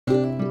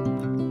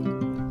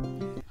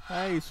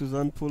Hi,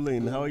 Suzanne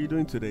Pulling. How are you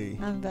doing today?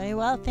 I'm very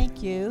well,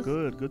 thank you.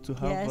 Good to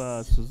have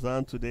Yes.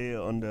 Suzanne today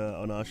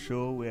on our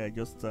show. We are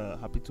just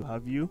happy to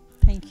have you.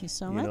 Thank you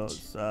so You know,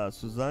 much.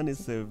 Suzanne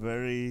is a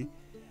very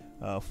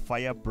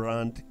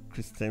firebrand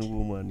Christian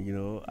woman.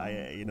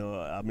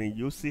 I mean,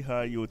 you see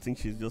her, you would think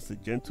she's just a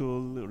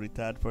gentle,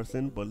 retired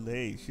person, but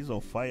hey, she's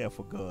on fire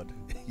for God.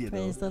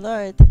 Praise the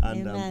Lord.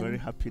 And Amen. I'm very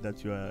happy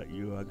that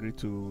you agreed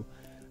to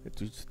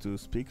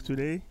speak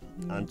today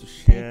and to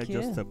Thank share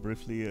you. just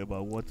briefly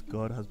about what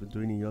God has been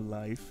doing in your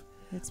life.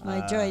 It's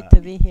my joy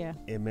to be here.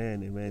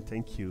 Amen.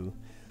 Thank you.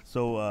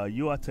 So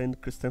you attend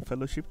Christian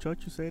Fellowship Church,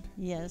 you said?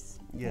 Yes,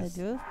 Yes.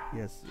 I do.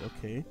 Yes,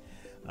 okay.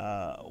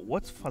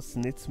 What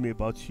fascinates me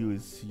about you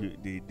is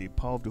the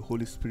power of the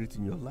Holy Spirit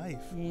in your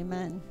life.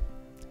 Amen.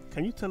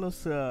 Can you tell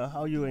us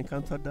how you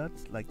encountered that?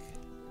 Like,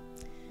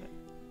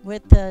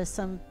 With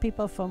some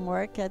people from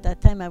work, at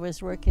that time I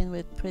was working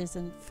with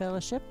Prison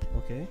Fellowship.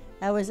 okay.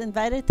 I was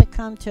invited to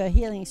come to a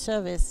healing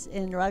service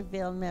in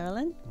Rockville,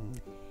 Maryland.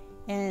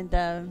 And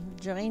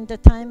during the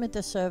time of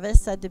the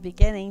service, at the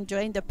beginning,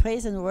 during the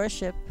praise and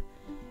worship,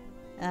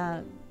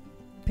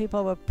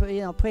 people were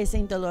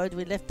praising the Lord.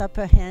 We lift up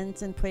our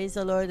hands and praise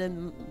the Lord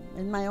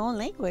in my own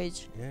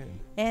language. Yeah.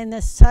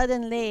 And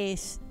suddenly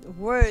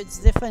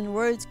different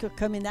words could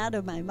coming out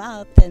of my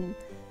mouth, and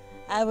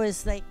I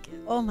was like,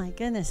 oh my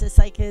goodness, it's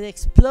like it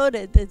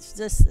exploded. It's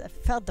just, I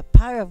felt the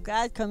power of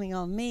God coming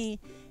on me,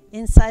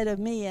 inside of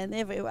me, and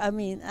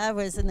I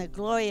was in the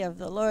glory of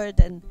the Lord,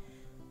 and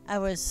I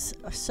was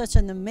such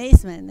an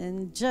amazement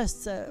and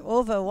just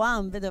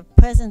overwhelmed with the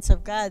presence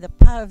of God, the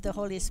power of the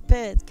Holy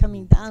Spirit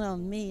coming down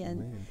on me,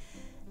 and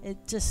Amen.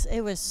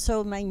 it was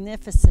so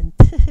magnificent.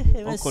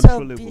 It was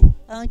Uncontrollable.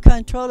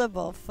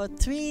 uncontrollable. For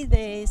 3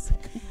 days,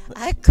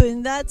 I could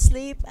not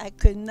sleep.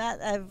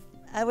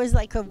 I was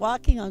like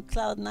walking on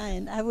cloud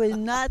 9. I would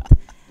not.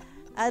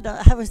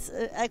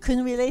 I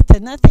couldn't relate to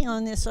nothing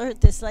on this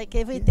earth. It's like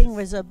everything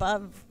was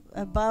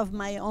above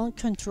my own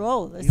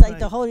control. It's like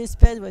the Holy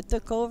Spirit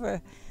took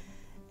over,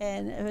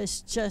 and it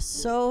was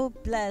just so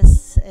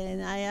blessed.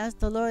 And I asked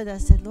the Lord. I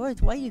said, Lord,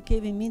 why are you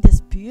giving me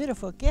this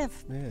beautiful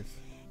gift? Yes.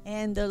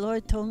 And the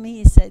Lord told me,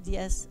 He said,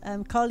 yes,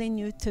 I'm calling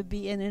you to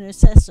be an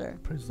intercessor.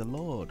 Praise the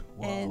Lord.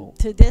 Wow. And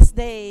to this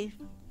day,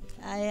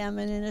 I am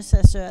an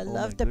intercessor. I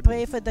love to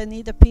pray for the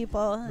needy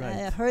people. Right.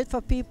 I hurt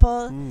for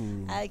people.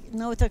 I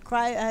know to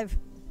cry. I've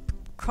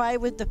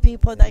cried with the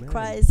people that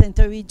cries, and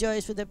to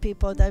rejoice with the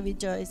people that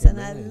rejoice.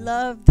 Amen. And I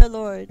love the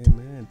Lord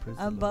Amen. Praise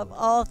the above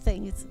Lord. all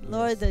things. Yes.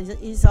 Lord,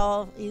 He's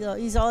all.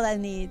 He's all I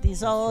need.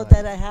 He's all right.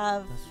 that I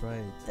have. That's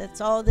right.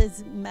 That's all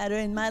that's matter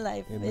in my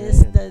life. Amen.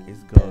 Is God.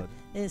 Is God,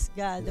 Is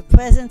the the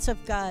presence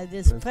of God,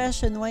 this presence.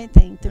 fresh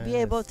anointing, to be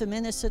Yes. able to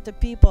minister to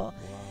people,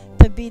 Wow.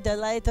 to be the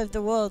light of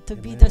the world, to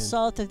be the Amen.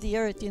 salt of the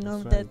earth,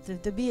 That's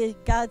that to be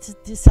God's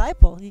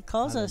disciple. He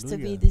calls us to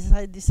be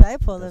Hallelujah.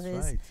 disciple That's of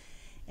His. right.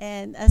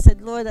 And I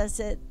said, Lord,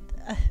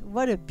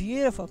 what a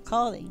beautiful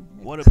calling.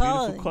 What a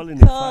beautiful calling,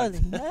 in fact.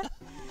 Huh?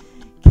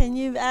 Can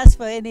you ask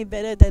for any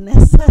better than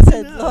this? I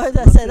said, else, Lord,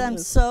 I said, nothing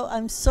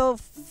I'm else. so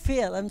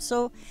filled.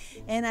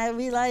 And I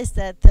realized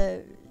that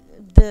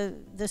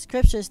the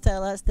scriptures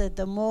tell us that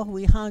the more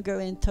we hunger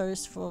and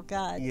thirst for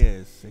God,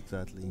 Yes,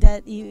 exactly.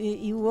 that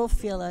He will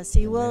fill us.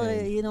 He will,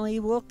 Amen. He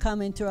will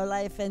come into our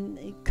life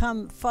and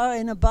come far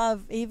and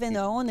above even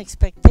our own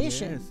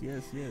expectation.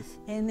 Yes.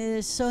 And it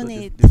is so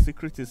neat. The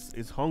secret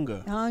is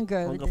hunger.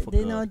 Hunger. Hunger for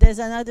You God. know, there's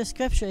another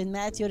scripture in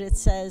Matthew that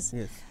says,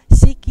 Yes.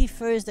 seek ye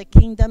first the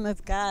kingdom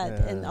of God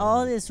and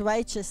all Yeah. His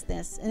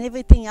righteousness, and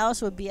everything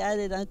else will be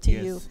added unto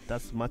Yes. you.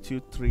 That's Matthew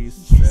 3.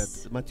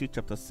 Yes. Matthew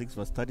chapter 6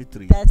 verse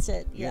 33. That's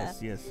it. Yeah.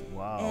 Yes.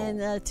 Wow.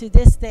 And to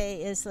this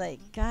day, it's like,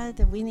 God,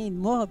 we need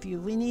more of you.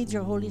 We need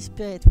your Holy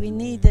Spirit. We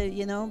need,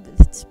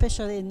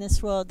 especially in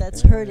this world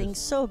that's hurting Yes.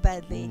 so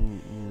badly.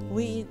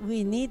 We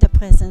We need the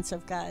presence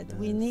of God.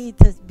 We Yes. need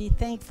to be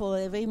thankful.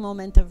 Every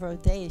moment of our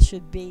day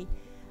should be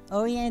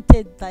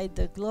oriented by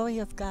the glory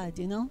of God,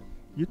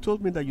 You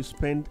told me that you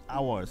spend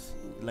hours.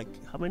 Like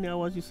how many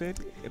hours you said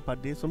per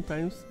day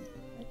sometimes?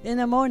 In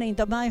the morning,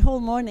 my whole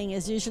morning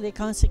is usually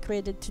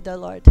consecrated to the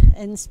Lord,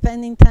 and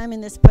spending time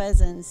in His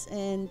presence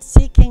and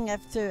seeking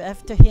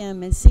after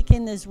Him and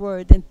seeking His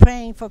Word and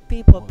praying for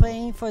people, Wow.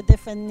 praying for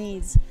different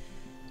needs.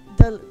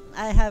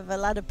 I have a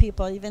lot of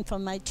people, even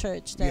from my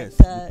church, that Yes,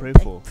 you pray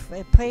for.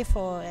 I pray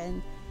for,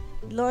 and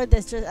Lord,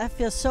 I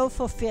feel so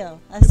fulfilled.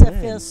 I feel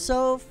Amen.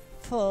 so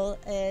full,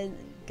 and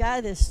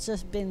God has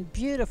just been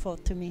beautiful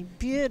to me.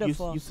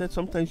 Beautiful. You said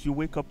sometimes you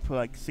wake up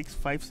like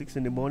 5, 6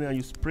 in the morning and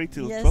you pray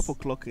till Yes. 12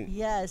 o'clock.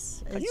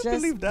 Yes, Can it's you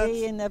just believe that?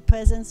 be in the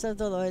presence of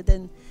the Lord,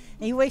 and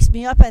He wakes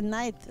me up at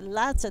night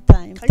lots of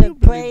times Can to you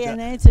believe pray and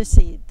that?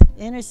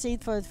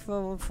 intercede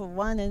for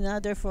one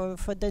another,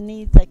 for the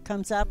need that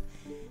comes up.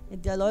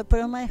 The Lord put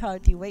on my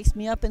heart. He wakes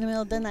me up in the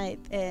middle of the night,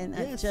 and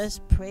I Yes.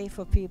 just pray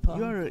for people.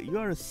 You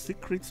are a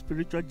secret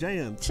spiritual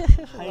giant,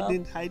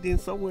 Well, hiding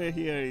somewhere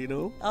here.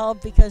 all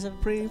because of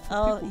Praying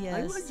for people.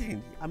 yes.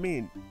 Imagine. I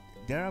mean,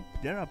 there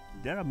are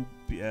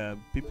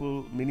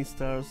people,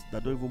 ministers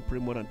that don't even pray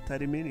more than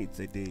 30 minutes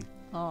a day.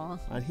 Oh,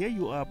 And here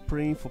you are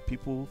praying for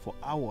people for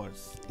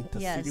hours,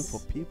 interceding yes. for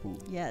people.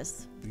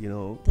 Yes. You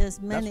know, There's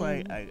that's many.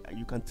 why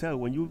you can tell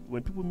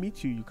when people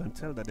meet you can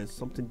tell that there's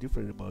something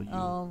different about you.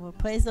 Oh, well,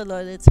 praise the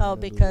Lord. It's all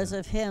because Hallelujah.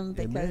 of Him.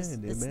 Because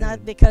Amen, it's amen.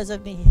 not because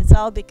of me. It's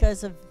all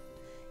because of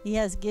He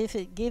has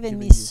given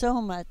me you.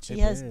 so much. He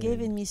has Amen,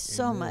 given me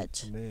so amen,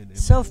 much. amen,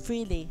 So amen.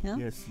 freely. Huh?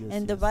 Yes, yes,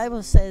 And the yes.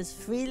 Bible says,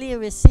 freely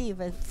receive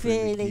and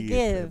freely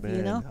give, Amen.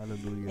 you know.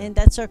 Hallelujah. And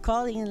that's our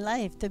calling in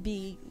life, to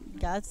be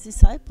God's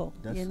disciple,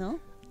 That's- you know.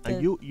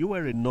 And you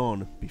were a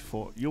nun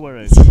before. You were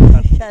a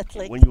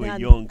Catholic when you were nun.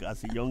 young,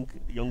 as a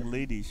young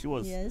lady.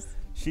 Yes,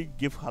 She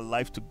gave her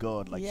life to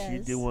God. Like she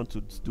Yes. didn't want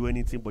to do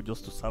anything but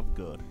just to serve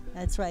God.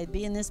 that's right.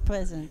 Be in His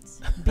presence.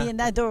 Be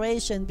in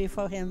adoration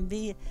before Him.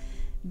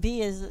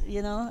 Be as,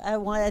 you know,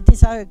 I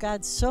desire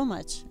God so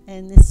much.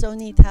 And it's so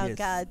neat how Yes.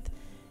 God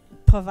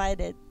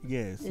provided.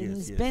 Yes, And yes,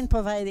 He's yes. been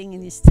providing,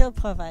 and He still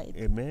provides.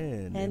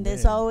 Amen. And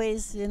there's amen.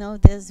 always, you know,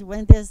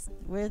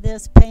 where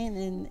there's pain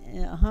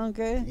and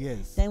hunger,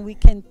 Yes. then we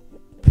can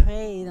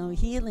pray, you know,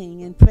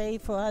 healing, and pray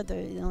for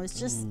others. You know, it's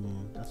just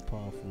That's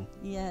powerful.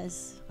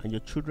 yes. And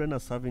your children are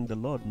serving the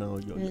Lord now.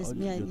 Yes, your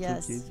two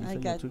yes. kids, you I said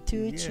your got two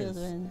two kids, yes.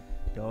 children.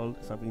 They're all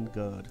serving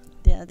God.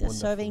 They're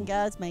serving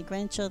God. My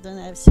grandchildren.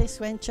 I have 6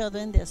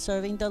 grandchildren. They're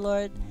serving the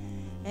Lord,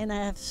 and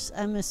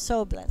I'm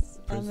so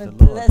blessed. Praise I'm a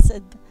the Lord.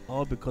 blessed.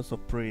 All because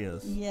of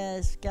prayers.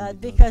 Yes, God,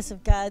 God. because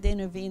of God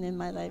intervened in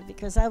my life,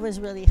 because I was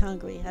really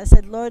hungry. I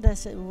said, Lord,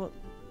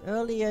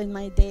 earlier in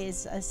my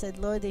days, I said,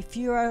 Lord, if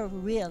you are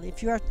real,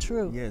 if you are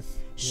true, Yes.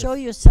 show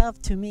yes.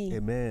 yourself to me.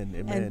 Amen.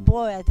 Amen. And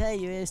boy, I tell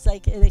you, it's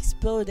like it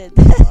exploded.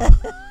 Wow.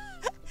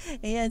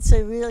 He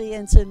really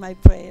answered my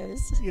prayers.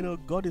 You know,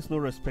 God is no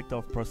respecter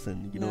of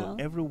person. You know,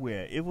 No.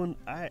 everywhere. Even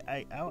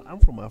I'm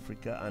from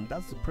Africa, and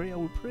that's the prayer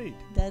we prayed.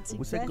 That's We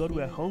exactly said, God,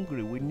 we're it.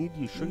 hungry. We need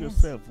you. Show Yes.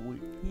 yourself. We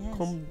Yes.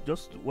 come.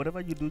 Just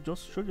whatever you do,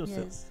 just show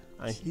yourself. Yes.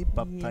 And He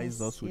baptized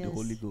Yes, us with the yes.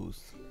 Holy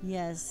Ghost.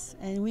 Yes,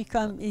 and we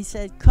come. He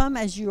said, "Come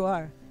as you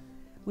are.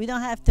 We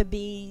don't have to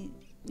be,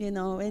 you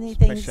know,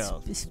 anything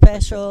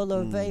special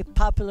or Mm. very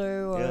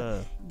popular or Yeah.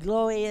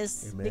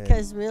 glorious. Amen.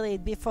 Because really,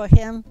 before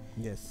Him,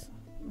 Yes.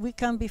 we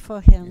come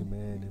before Him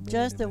Amen. Amen.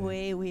 just the amen.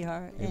 way we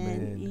are, Amen.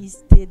 and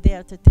He's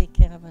there to take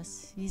care of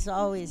us. He's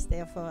always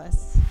there for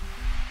us.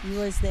 He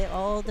was there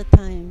all the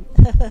time,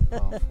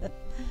 Powerful. Thank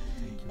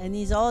you. and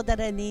He's all that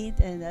I need,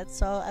 and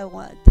that's all I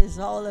want. Is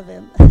all of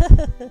Him.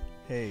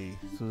 Hey,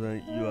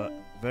 Susan, you are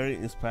very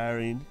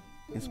inspiring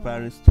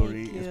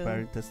story, Thank you.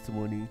 inspiring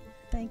testimony.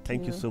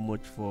 Thank you so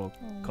much for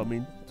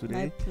coming My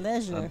today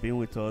pleasure. and being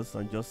with us.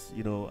 And just,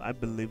 you know, I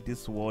believe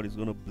this word is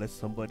going to bless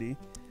somebody.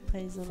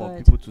 Praise the For Lord.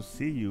 people to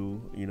see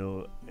you, you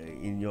know,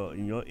 in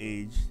your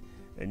age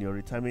and your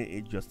retirement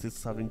age, you're still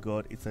serving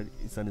God. It's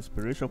an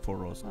inspiration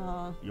for us,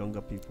 Oh,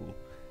 younger people.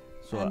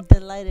 So I'm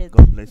delighted.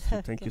 God bless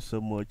you. Thank you so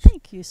much.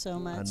 Thank you so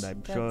much. And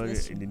I'm God sure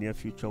bless in you. the near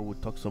future we'll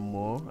talk some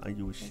more, and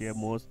you will share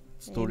more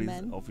stories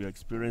Amen. of your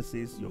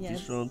experiences, your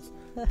Yes. visions,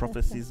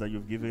 prophecies that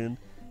you've given.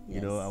 You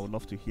know, Yes. I would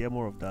love to hear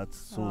more of that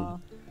soon. Oh,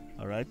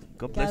 All right.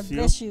 God God bless you.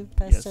 bless you,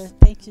 Pastor. Yes.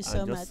 Thank you so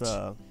And just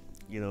much.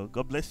 you know,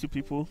 God bless you,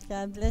 people.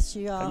 God bless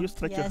you all. Can you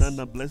stretch your Yes. hand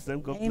and bless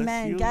them? God bless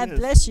Amen. you. God Yes.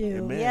 bless you.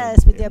 Amen.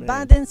 Yes, with the Amen.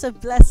 abundance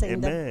of blessing,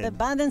 Amen. the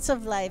abundance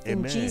of life. In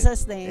Amen.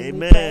 Jesus' name we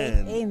Amen.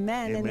 pray.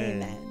 Amen and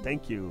amen.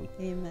 Thank you.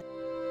 Amen.